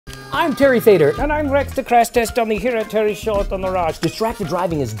I'm Terry Fator. And I'm Wrex, the crash test dummy here at Terry's show at the Mirage. Distracted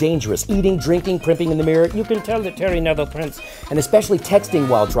driving is dangerous. Eating, drinking, primping in the mirror. You can tell that Terry never prints. And especially texting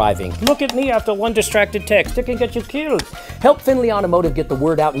while driving. Look at me after one distracted text. It can get you killed. Help Findlay Automotive get the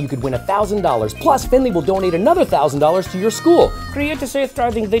word out and you could win $1,000. Plus, Findlay will donate another $1,000 to your school. Create a safe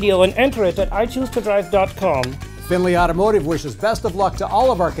driving video and enter it at iChooseToDrive.com. Findlay Automotive wishes best of luck to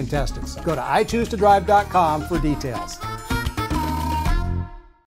all of our contestants. Go to iChooseToDrive.com for details.